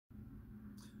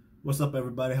What's up,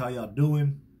 everybody? How y'all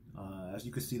doing? As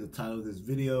you can see the title of this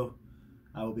video,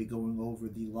 I will be going over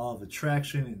the law of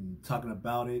attraction and talking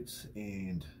about it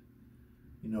and,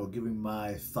 giving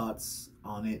my thoughts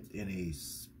on it in a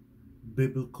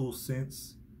biblical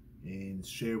sense and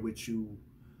share with you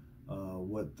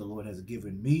what the Lord has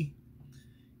given me.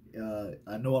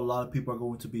 I know a lot of people are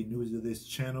going to be new to this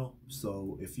channel,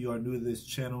 so if you are new to this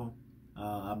channel,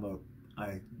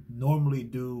 I normally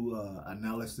do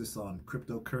analysis on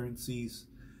cryptocurrencies,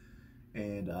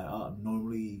 and I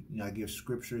normally I give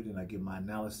scripture, then I give my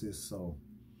analysis. So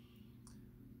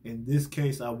in this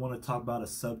case, I want to talk about a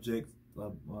subject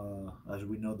as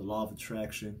we know, the law of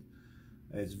attraction.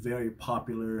 It's very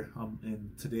popular in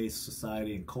today's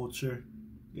society and culture.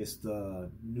 It's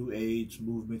the new age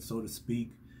movement, so to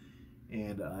speak,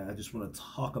 and I just want to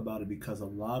talk about it because a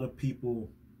lot of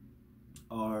people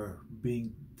are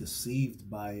being deceived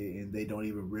by it, and they don't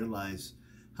even realize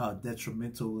how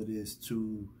detrimental it is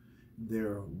to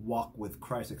their walk with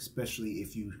Christ, especially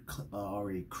if you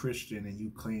are a Christian and you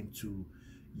claim to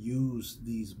use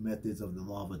these methods of the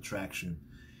law of attraction.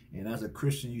 And as a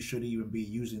Christian, you shouldn't even be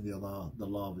using the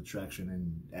law of attraction,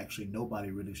 and actually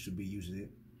nobody really should be using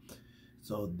it.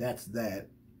 So that's that.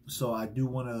 So I do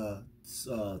want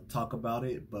to talk about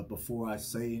it, but before I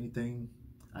say anything,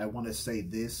 I want to say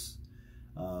this.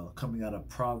 Coming out of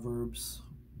Proverbs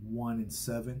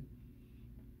 1:7,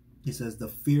 he says, "The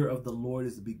fear of the Lord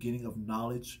is the beginning of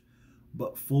knowledge,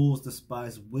 but fools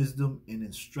despise wisdom and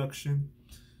instruction."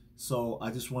 So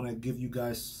I just want to give you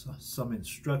guys some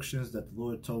instructions that the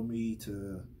Lord told me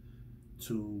to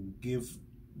give,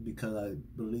 because I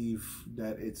believe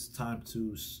that it's time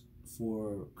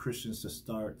for Christians to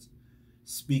start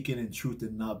speaking in truth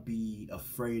and not be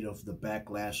afraid of the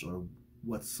backlash or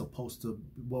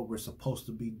what we're supposed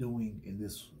to be doing in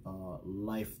this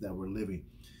life that we're living,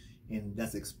 and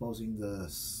that's exposing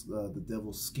the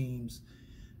devil's schemes,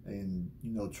 and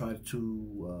try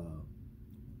to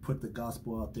put the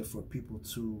gospel out there for people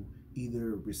to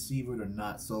either receive it or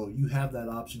not. So you have that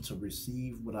option to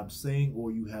receive what I'm saying,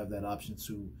 or you have that option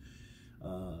to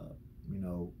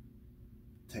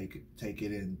take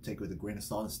it with a grain of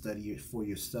salt and study it for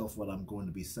yourself, what I'm going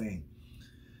to be saying.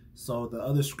 So the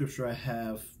other scripture I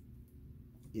have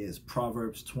is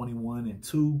Proverbs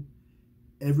 21:2.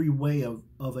 "Every way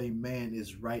of a man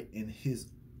is right in his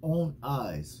own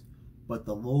eyes, but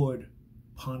the Lord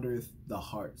pondereth the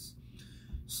hearts."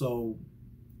 So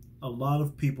a lot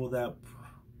of people that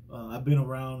I've been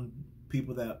around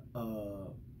people that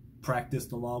practice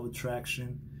the law of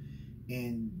attraction,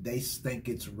 and they think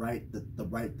it's right, the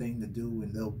right thing to do,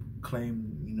 and they'll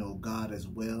claim God as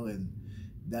well, and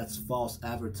that's false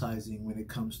advertising when it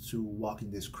comes to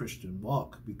walking this Christian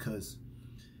walk, because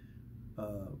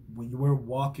when we're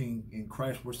walking in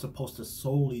Christ, we're supposed to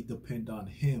solely depend on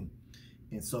Him.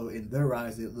 And so in their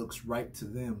eyes, it looks right to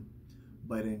them,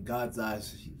 but in God's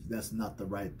eyes, that's not the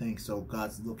right thing. So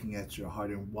God's looking at your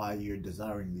heart and why you're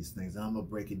desiring these things. And I'm going to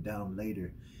break it down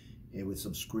later and with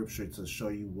some scripture to show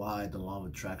you why the law of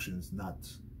attraction is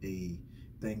not a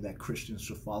thing that Christians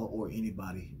should follow, or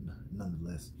anybody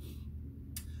nonetheless.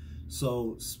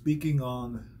 So speaking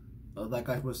on, like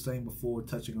I was saying before,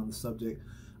 touching on the subject,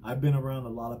 I've been around a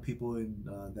lot of people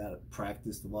that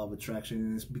practice the law of attraction,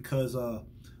 and it's because a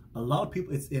lot of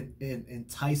people, it's an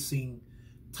enticing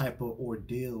type of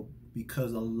ordeal,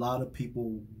 because a lot of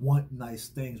people want nice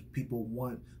things. People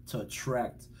want to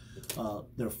attract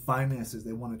their finances.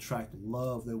 They want to attract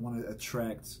love. They want to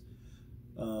attract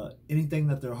anything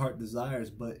that their heart desires.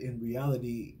 But in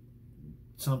reality,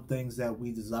 some things that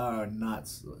we desire are not,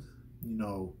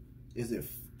 is it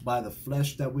by the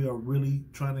flesh that we are really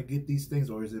trying to get these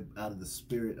things, or is it out of the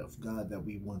Spirit of God that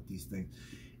we want these things?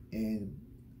 And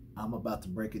I'm about to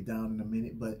break it down in a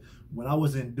minute. But when I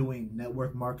was doing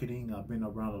network marketing, I've been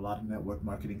around a lot of network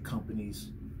marketing companies.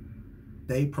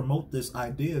 They promote this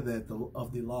idea that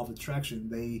of the law of attraction.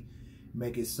 They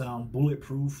make it sound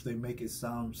bulletproof. They make it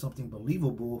sound something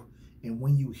believable. And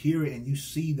when you hear it and you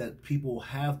see that people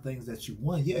have things that you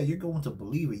want, yeah, you're going to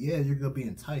believe it. Yeah, you're going to be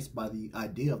enticed by the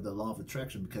idea of the law of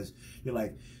attraction, because you're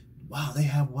like, wow, they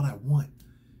have what I want.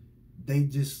 They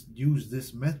just use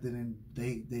this method, and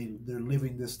they're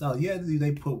living this style. Yeah,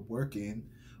 they put work in,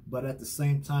 but at the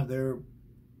same time, they're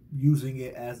using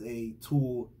it as a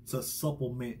tool to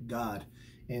supplement God.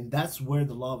 And that's where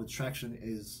the law of attraction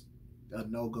is a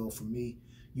no-go for me.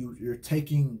 You're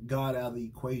taking God out of the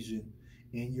equation,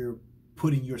 and you're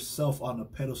putting yourself on a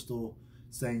pedestal,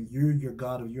 saying you're your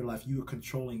God of your life. You're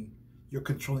controlling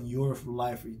your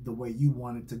life the way you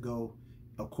want it to go,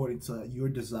 according to your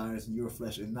desires and your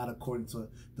flesh, and not according to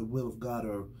the will of God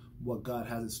or what God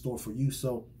has in store for you.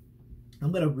 So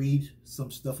I'm going to read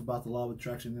some stuff about the law of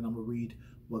attraction, then I'm going to read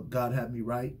what God had me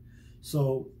write.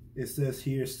 So it says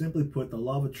here, simply put, the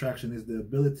law of attraction is the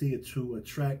ability to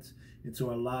attract into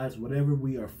our lives whatever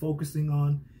we are focusing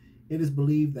on. It is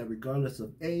believed that regardless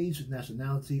of age,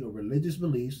 nationality, or religious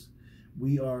beliefs,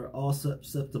 we are all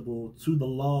susceptible to the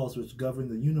laws which govern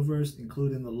the universe,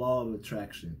 including the law of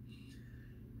attraction.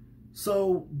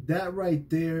 So that right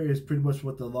there is pretty much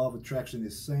what the law of attraction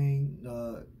is saying.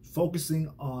 Focusing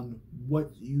on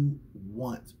what you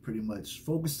want, pretty much.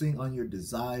 Focusing on your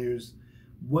desires.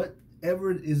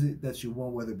 Whatever it is that you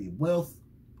want, whether it be wealth,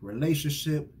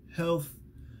 relationship, health,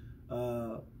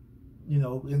 you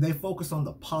know, and they focus on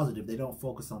the positive. They don't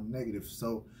focus on negative.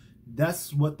 So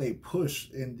that's what they push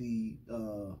in the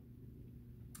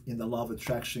law of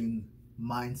attraction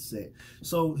mindset.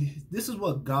 So this is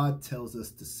what God tells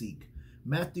us to seek.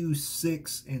 Matthew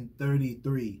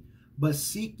 6:33. But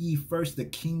seek ye first the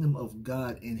kingdom of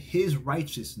God and his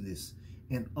righteousness,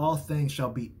 and all things shall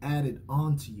be added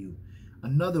unto you.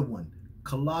 Another one,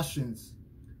 Colossians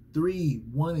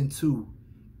 3:1-2.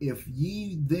 If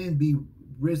ye then be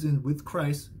risen with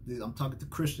Christ, I'm talking to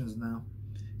Christians now,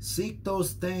 seek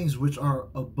those things which are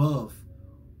above,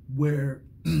 where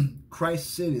Christ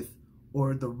sitteth,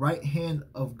 or the right hand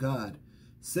of God.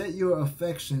 Set your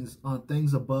affections on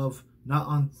things above, not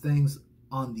on things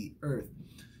on the earth.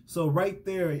 So right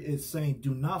there, it's saying,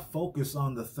 do not focus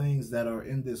on the things that are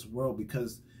in this world,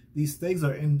 because these things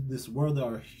are in this world that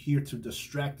are here to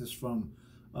distract us from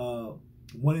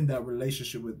wanting that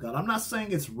relationship with God. I'm not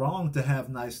saying it's wrong to have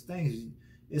nice things.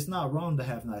 It's not wrong to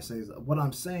have nice things. What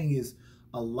I'm saying is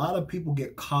a lot of people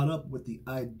get caught up with the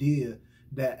idea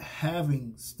that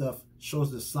having stuff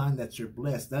shows the sign that you're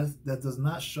blessed. That does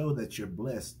not show that you're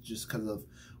blessed just because of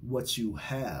what you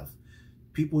have.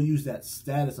 People use that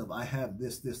status of I have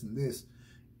this, this, and this,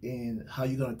 and how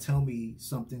you going to tell me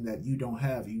something that you don't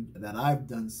have, that I've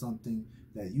done something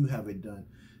that you haven't done.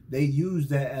 They use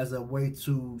that as a way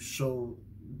to show,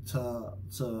 to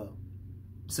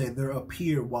say they're up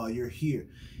here while you're here.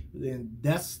 And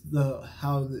that's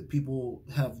how the people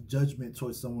have judgment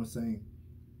towards someone saying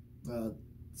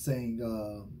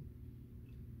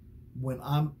when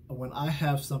I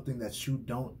have something that you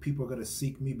don't, people are going to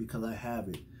seek me because I have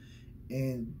it.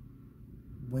 And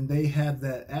when they have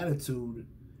that attitude,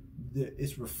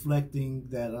 it's reflecting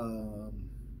that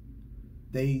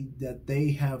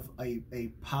they have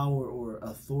a power or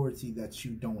authority that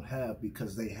you don't have,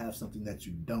 because they have something that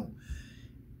you don't.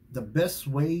 The best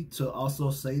way to also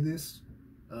say this,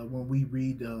 when we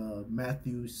read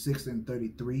Matthew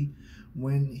 6:33,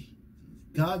 when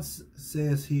God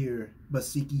says here, but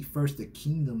seek ye first the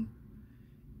kingdom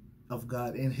of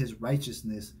God and his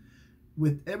righteousness.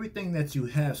 With everything that you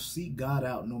have, seek God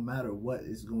out no matter what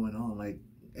is going on. Like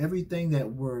everything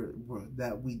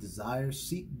that we desire,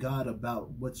 seek God about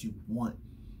what you want.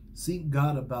 Seek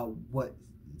God about what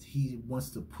he wants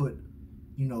to put,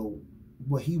 you know,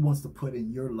 what he wants to put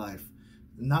in your life,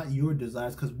 not your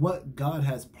desires, because what God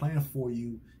has planned for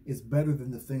you is better than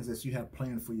the things that you have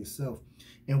planned for yourself.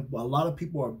 And a lot of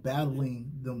people are battling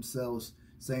themselves,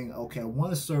 saying, okay, I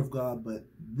want to serve God, but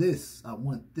I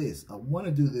want this. I want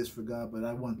to do this for God, but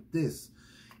I want this.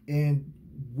 And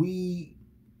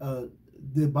the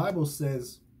Bible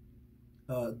says,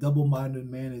 double-minded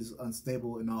man is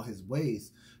unstable in all his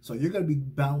ways. So you're going to be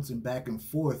bouncing back and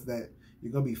forth, that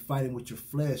you're going to be fighting with your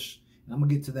flesh. And I'm going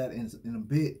to get to that in a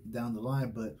bit down the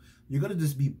line, but you're going to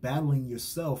just be battling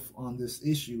yourself on this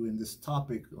issue and this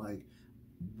topic. Like,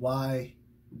 why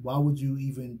would you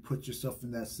even put yourself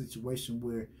in that situation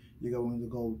where you're going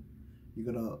to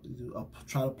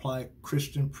try to apply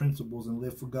Christian principles and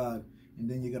live for God, and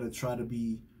then you're going to try to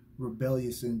be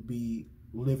rebellious and be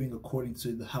living according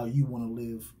to how you want to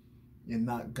live and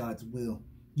not God's will?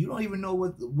 You don't even know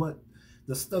what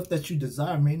the stuff that you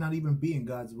desire may not even be in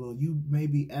God's will. You may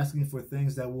be asking for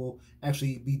things that will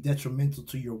actually be detrimental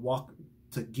to your walk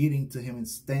to getting to him and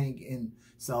staying in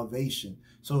salvation.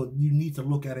 So you need to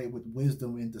look at it with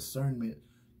wisdom and discernment.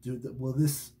 Will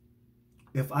this,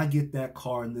 if I get that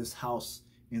car and this house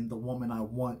and the woman I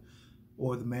want,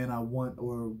 or the man I want,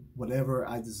 or whatever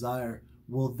I desire,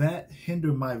 will that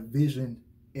hinder my vision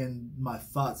and my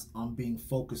thoughts on being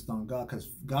focused on God? Because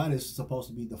God is supposed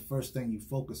to be the first thing you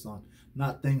focus on,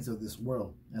 not things of this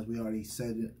world, as we already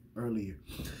said earlier.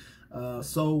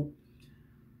 So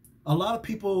a lot of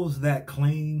people that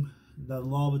claim the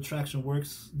law of attraction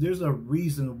works, there's a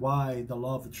reason why the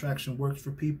law of attraction works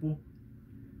for people.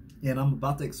 And I'm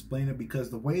about to explain it, because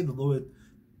the way the Lord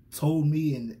told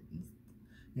me and,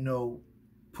 you know,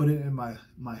 put it in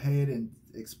my head and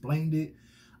explained it,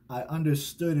 I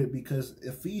understood it, because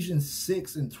Ephesians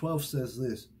 6:12 says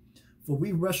this: For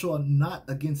we wrestle not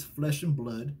against flesh and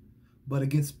blood, but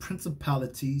against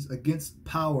principalities, against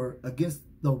power, against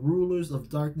the rulers of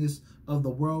darkness of the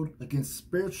world, against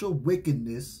spiritual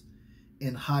wickedness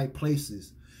in high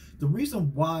places. The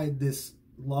reason why this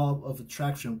law of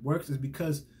attraction works is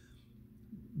because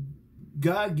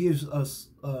God gives us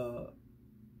a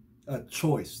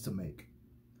choice to make.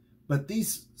 But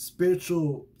these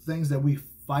spiritual things that we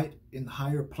fight in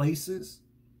higher places,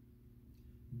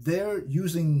 they're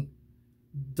using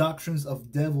doctrines of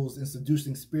devils and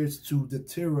seducing spirits to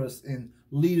deter us and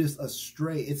lead us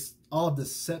astray. It's all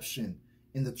deception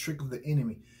and the trick of the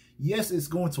enemy. Yes, it's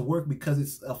going to work because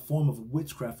it's a form of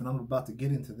witchcraft, and I'm about to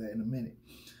get into that in a minute.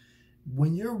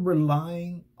 When you're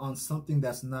relying on something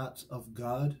that's not of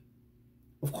God,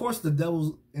 of course the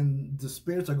devils and the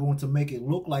spirits are going to make it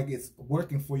look like it's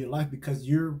working for your life because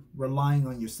you're relying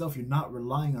on yourself. You're not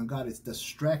relying on God. It's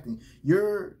distracting.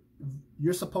 You're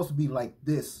supposed to be like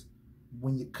this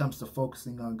when it comes to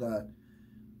focusing on God.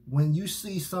 When you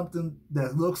see something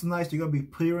that looks nice, you're going to be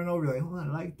peering over like, oh, I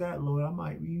like that, Lord. I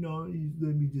might,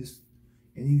 let me just,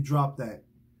 and you drop that.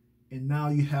 And now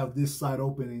you have this side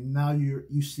open, and now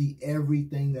you see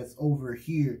everything that's over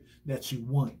here that you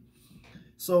want.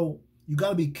 So you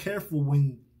got to be careful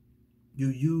when you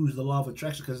use the law of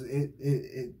attraction, because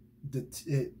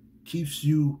it keeps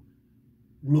you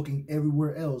looking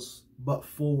everywhere else but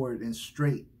forward and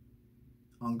straight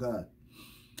on God.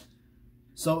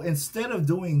 So instead of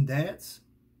doing that,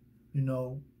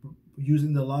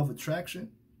 using the law of attraction,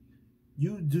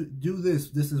 you do this.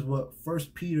 This is what 1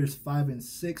 Peter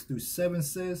 5:6-7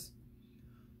 says.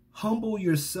 Humble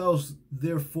yourselves,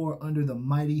 therefore, under the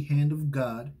mighty hand of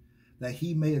God, that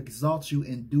he may exalt you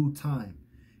in due time,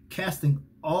 casting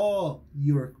all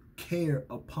your care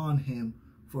upon him,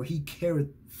 for he careth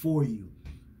for you.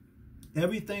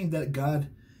 Everything that God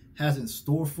has in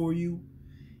store for you,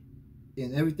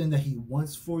 and everything that he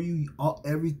wants for you,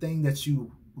 everything that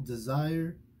you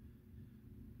desire,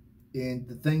 and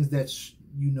the things that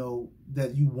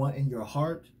that you want in your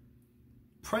heart,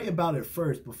 pray about it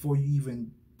first before you even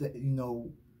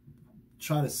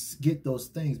try to get those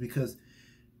things, because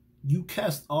you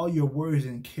cast all your worries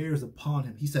and cares upon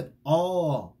him. He said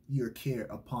all your care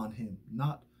upon him,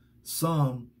 not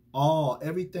some, all,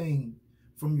 everything,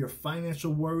 from your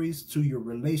financial worries to your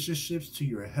relationships to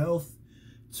your health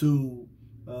to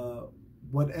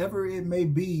whatever it may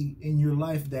be in your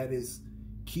life that is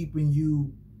keeping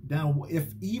you down.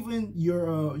 If even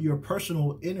your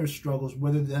personal inner struggles,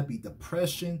 whether that be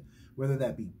depression, whether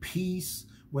that be peace,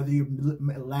 whether you're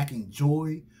lacking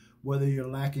joy, whether you're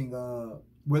lacking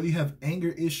whether you have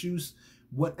anger issues,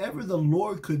 whatever the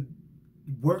Lord could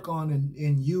work on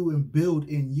in you and build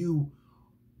in you,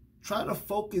 try to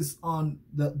focus on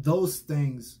those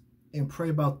things and pray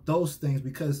about those things,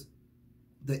 because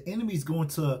the enemy's going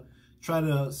to try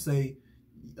to say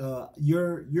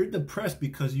you're depressed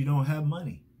because you don't have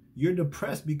money. You're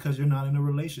depressed because you're not in a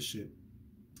relationship.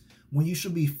 When you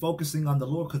should be focusing on the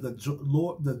Lord, because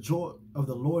the joy of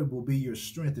the Lord will be your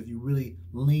strength if you really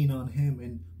lean on him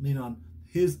and lean on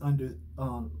his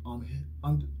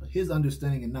his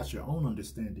understanding and not your own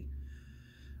understanding.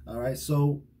 All right,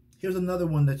 so here's another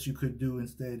one that you could do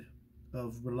instead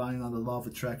of relying on the law of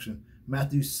attraction.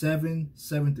 Matthew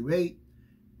 7:7-8.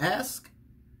 Ask,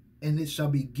 and it shall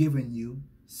be given you.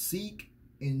 Seek,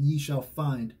 and ye shall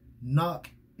find. Knock,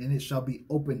 and it shall be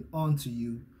opened unto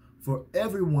you. For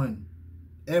everyone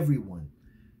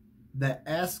that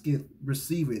asketh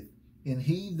receiveth, and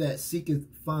he that seeketh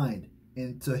find,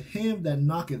 and to him that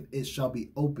knocketh it shall be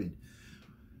opened.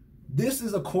 This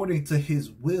is according to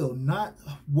his will, not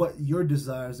what your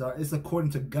desires are. It's according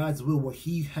to God's will, what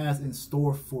he has in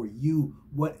store for you.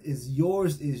 What is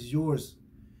yours is yours.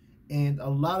 And a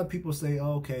lot of people say,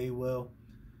 okay, well,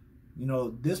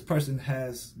 this person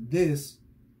has this.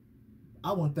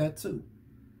 I want that too.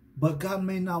 But God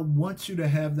may not want you to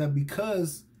have that,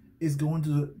 because it's going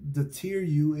to deter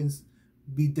you and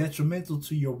be detrimental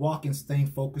to your walk and staying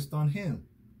focused on him.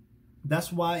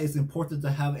 That's why it's important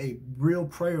to have a real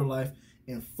prayer life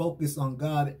and focus on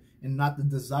God and not the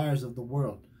desires of the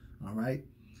world. All right.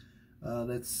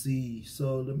 Let's see.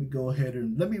 So let me go ahead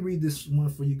and let me read this one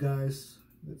for you guys.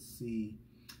 Let's see.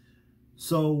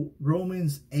 So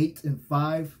Romans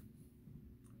 8:5.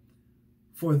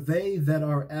 For they that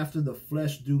are after the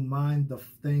flesh do mind the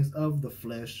things of the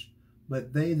flesh,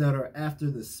 but they that are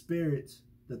after the Spirit,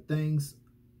 the things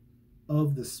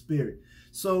of the Spirit.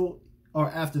 So, or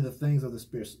after the things of the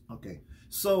Spirit. Okay.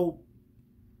 So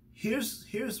here's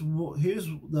where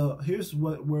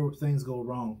things go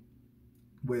wrong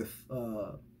with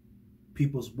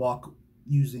people's walk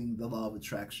using the law of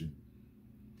attraction.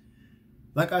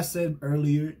 like I said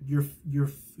earlier, you're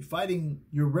fighting,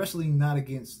 you're wrestling not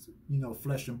against, you know,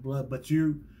 flesh and blood, but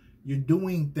you're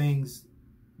doing things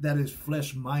that is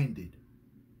flesh minded.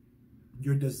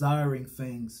 You're desiring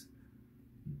things,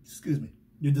 excuse me,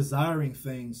 you're desiring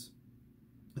things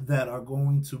that are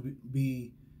going to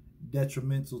be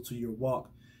detrimental to your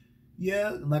walk.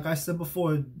 Yeah, like I said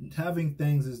before, having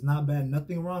things is not bad.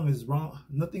 Nothing is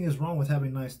wrong with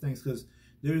having nice things, because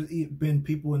there's been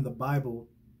people in the Bible,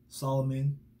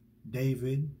 Solomon,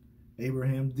 David,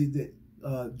 Abraham,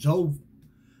 Job,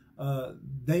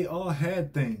 they all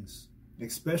had things.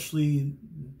 Especially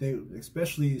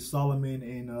Solomon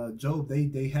and Job,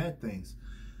 they had things,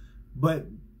 but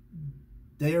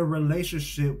their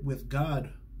relationship with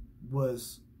God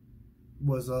was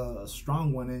a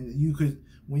strong one. And you could,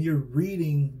 when you're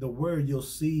reading the word, you'll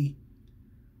see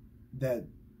that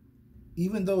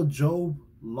even though Job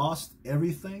lost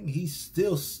everything, he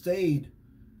still stayed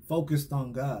focused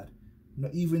on God.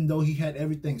 Even though he had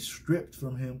everything stripped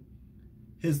from him,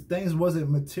 his things wasn't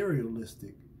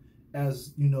materialistic,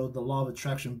 as you know, the law of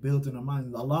attraction built in our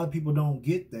mind. A lot of people don't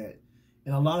get that,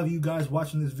 and a lot of you guys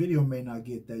watching this video may not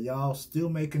get that. Y'all still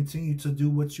may continue to do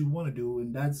what you want to do,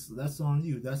 and that's on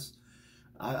you.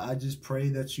 I just pray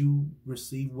that you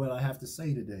receive what I have to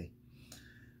say today.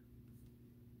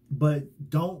 But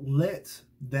don't let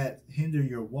that hinder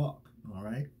your walk, all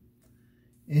right?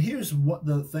 And here's what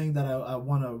the thing that I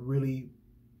want to really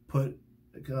put,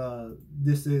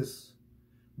 this is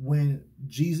when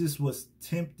Jesus was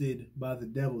tempted by the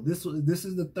devil. This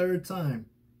is the third time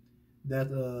that,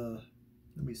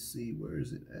 let me see, where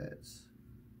is it at?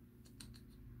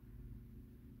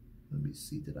 Let me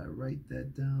see, did I write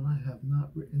that down? I have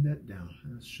not written that down.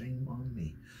 Shame on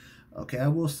me. Okay, I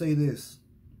will say this.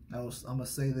 I'm going to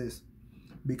say this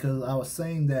because I was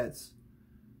saying that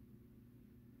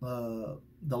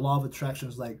the law of attraction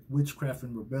is like witchcraft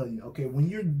and rebellion. Okay, when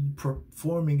you're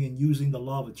performing and using the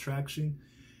law of attraction,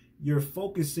 you're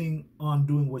focusing on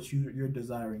doing what you're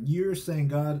desiring. You're saying,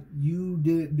 God, you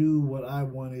didn't do what I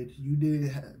wanted. You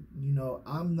did, you know,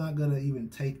 I'm not going to even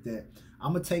take that.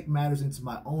 I'm going to take matters into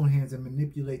my own hands and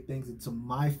manipulate things into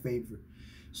my favor.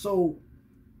 So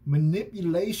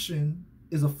manipulation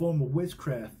is a form of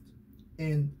witchcraft,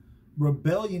 and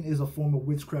rebellion is a form of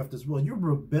witchcraft as well. You're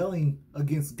rebelling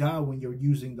against God when you're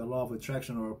using the law of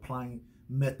attraction or applying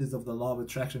methods of the law of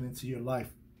attraction into your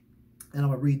life. And I'm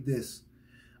going to read this.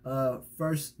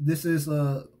 First, this is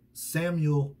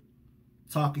Samuel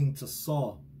talking to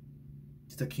Saul,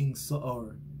 to King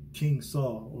Saul,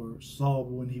 or Saul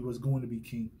when he was going to be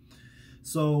king.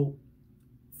 So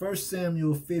 1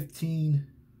 Samuel 15,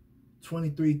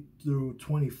 23 through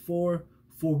 24,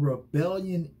 for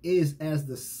rebellion is as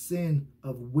the sin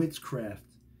of witchcraft,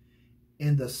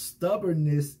 and the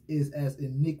stubbornness is as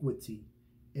iniquity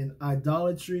and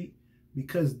idolatry,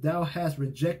 because thou hast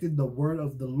rejected the word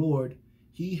of the Lord,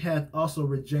 he hath also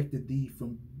rejected thee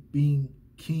from being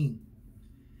king.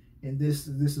 And this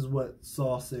is what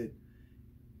Saul said.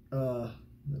 Let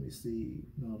me see.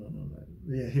 No.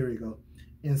 Yeah, here we go.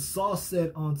 And Saul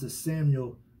said unto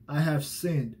Samuel, I have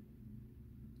sinned,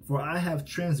 for I have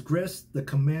transgressed the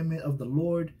commandment of the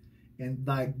Lord and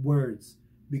thy words,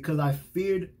 because I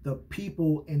feared the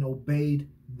people and obeyed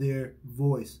their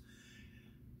voice.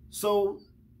 So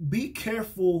be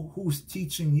careful who's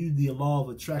teaching you the law of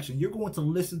attraction. You're going to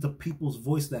listen to people's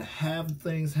voice that have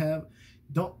things, well,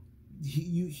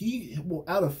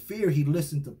 out of fear, he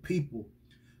listened to people.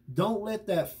 Don't let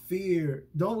that fear,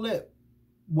 don't let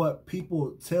what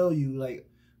people tell you, like,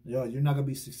 yo, you're not going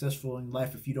to be successful in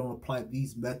life if you don't apply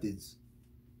these methods.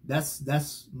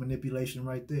 That's manipulation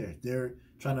right there. They're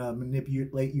trying to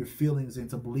manipulate your feelings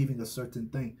into believing a certain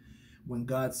thing when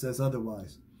God says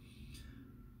otherwise.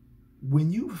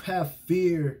 When you have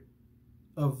fear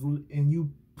of, and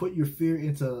you put your fear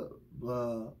into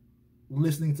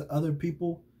listening to other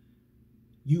people,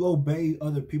 you obey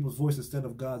other people's voice instead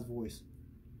of God's voice.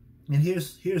 And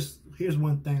here's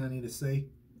one thing I need to say.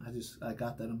 I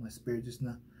got that in my spirit just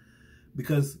now.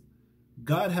 Because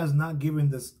God has not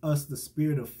given us the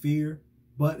spirit of fear,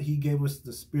 but he gave us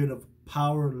the spirit of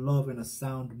power, love, and a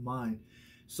sound mind.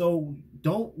 So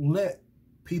don't let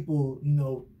people, you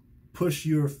know, push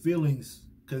your feelings.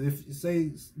 Because if you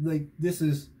say, like, this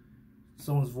is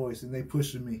someone's voice and they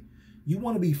pushing me, you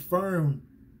want to be firm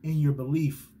in your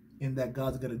belief in that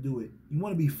God's going to do it. You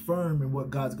want to be firm in what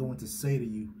God's going to say to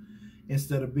you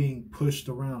instead of being pushed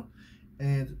around.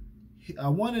 And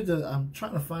I'm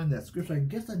trying to find that scripture. I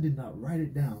guess I did not write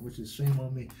it down, which is shame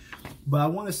on me. But I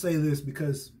want to say this,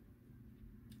 because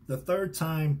the third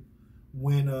time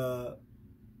when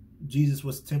Jesus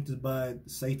was tempted by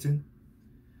Satan,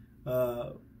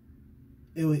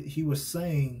 he was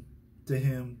saying to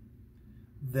him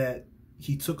that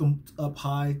he took him up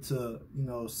high to, you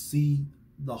know, see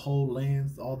the whole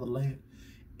land, all the land.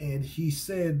 And he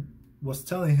was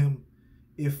telling him,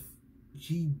 if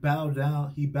he bows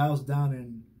down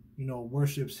and, you know,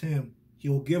 worships him,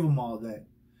 he'll give him all that.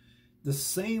 The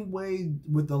same way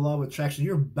with the law of attraction,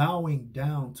 you're bowing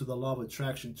down to the law of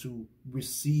attraction to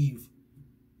receive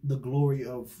the glory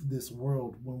of this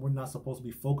world, when we're not supposed to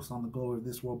be focused on the glory of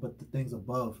this world, but the things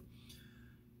above.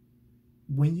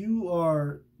 When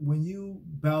you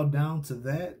bow down to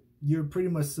that, you're pretty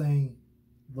much saying,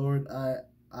 Lord, I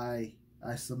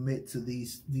submit to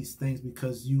these things,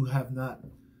 because you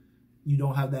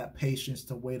don't have that patience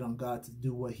to wait on God to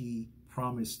do what he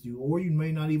promised you. Or you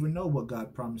may not even know what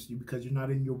God promised you, because you're not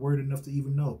in your word enough to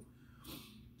even know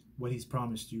what he's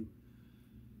promised you.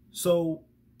 So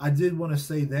I did want to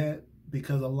say that,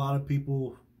 because a lot of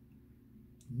people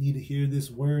need to hear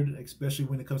this word, especially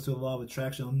when it comes to the law of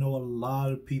attraction. I know a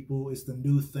lot of people, it's the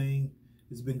new thing.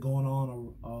 It's been going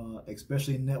on,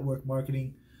 especially in network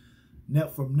marketing.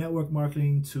 From network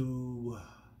marketing to,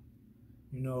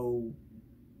 you know,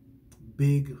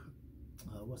 big,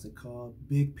 what's it called?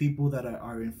 Big people that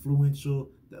are influential,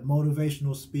 that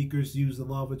motivational speakers use the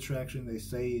law of attraction. They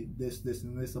say this,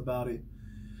 and this about it.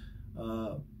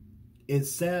 It's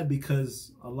sad,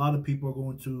 because a lot of people are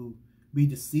going to be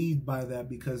deceived by that,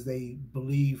 because they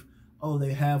believe, oh,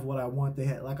 they have what I want. They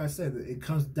have, like I said, it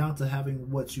comes down to having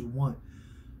what you want.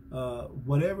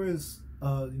 Whatever is,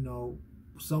 you know,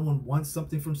 someone wants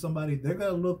something from somebody, they're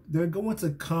going to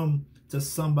come to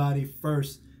somebody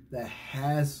first that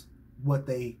has what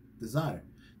they desire.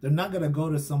 They're not going to go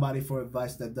to somebody for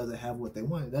advice that doesn't have what they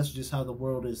want. That's just how the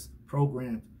world is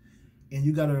programmed. And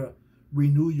you got to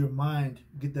renew your mind,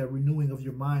 get that renewing of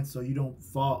your mind, so you don't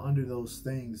fall under those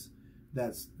things,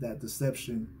 that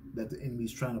deception that the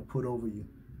enemy's trying to put over you.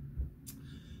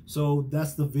 So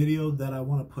that's the video that I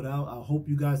want to put out. I hope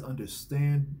you guys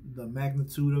understand the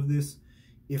magnitude of this.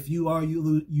 If you are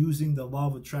using the law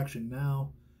of attraction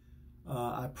now,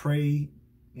 I pray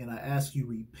and I ask you,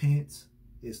 repent.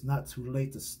 It's not too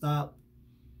late to stop.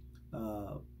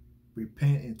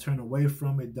 Repent and turn away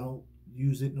from it. Don't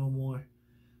use it no more.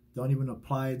 Don't even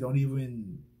apply it. Don't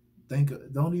even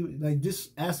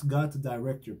just ask God to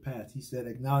direct your path. He said,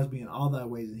 acknowledge me in all thy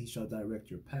ways and he shall direct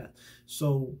your path.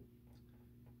 So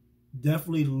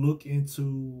definitely look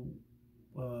into,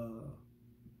 you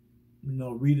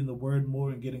know, reading the word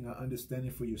more and getting an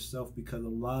understanding for yourself, because a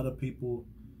lot of people,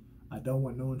 I don't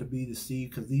want no one to be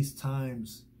deceived, because these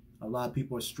times, a lot of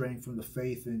people are straying from the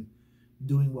faith and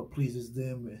doing what pleases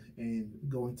them and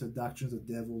going to doctrines of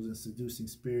devils and seducing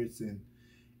spirits. And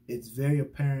it's very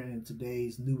apparent in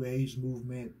today's new age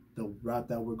movement, the route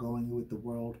that we're going with the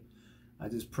world. I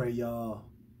just pray y'all,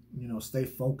 you know, stay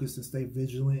focused and stay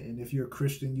vigilant. And if you're a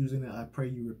Christian using it, I pray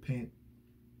you repent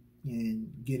and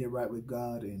get it right with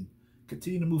God and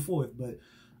continue to move forward. But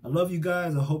I love you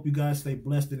guys. I hope you guys stay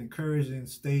blessed and encouraged, and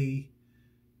stay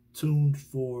tuned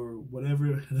for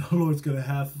whatever the Lord's going to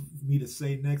have me to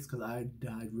say next, because I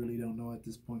really don't know at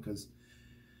this point, because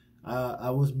I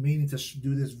was meaning to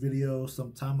do this video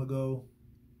some time ago,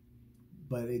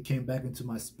 but it came back into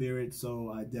my spirit,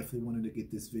 so I definitely wanted to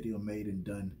get this video made and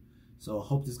done. So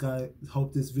hope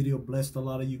this video blessed a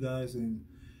lot of you guys, and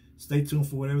stay tuned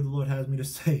for whatever the Lord has me to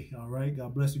say. All right,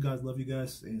 God bless you guys, love you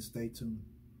guys, and stay tuned.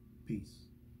 Peace.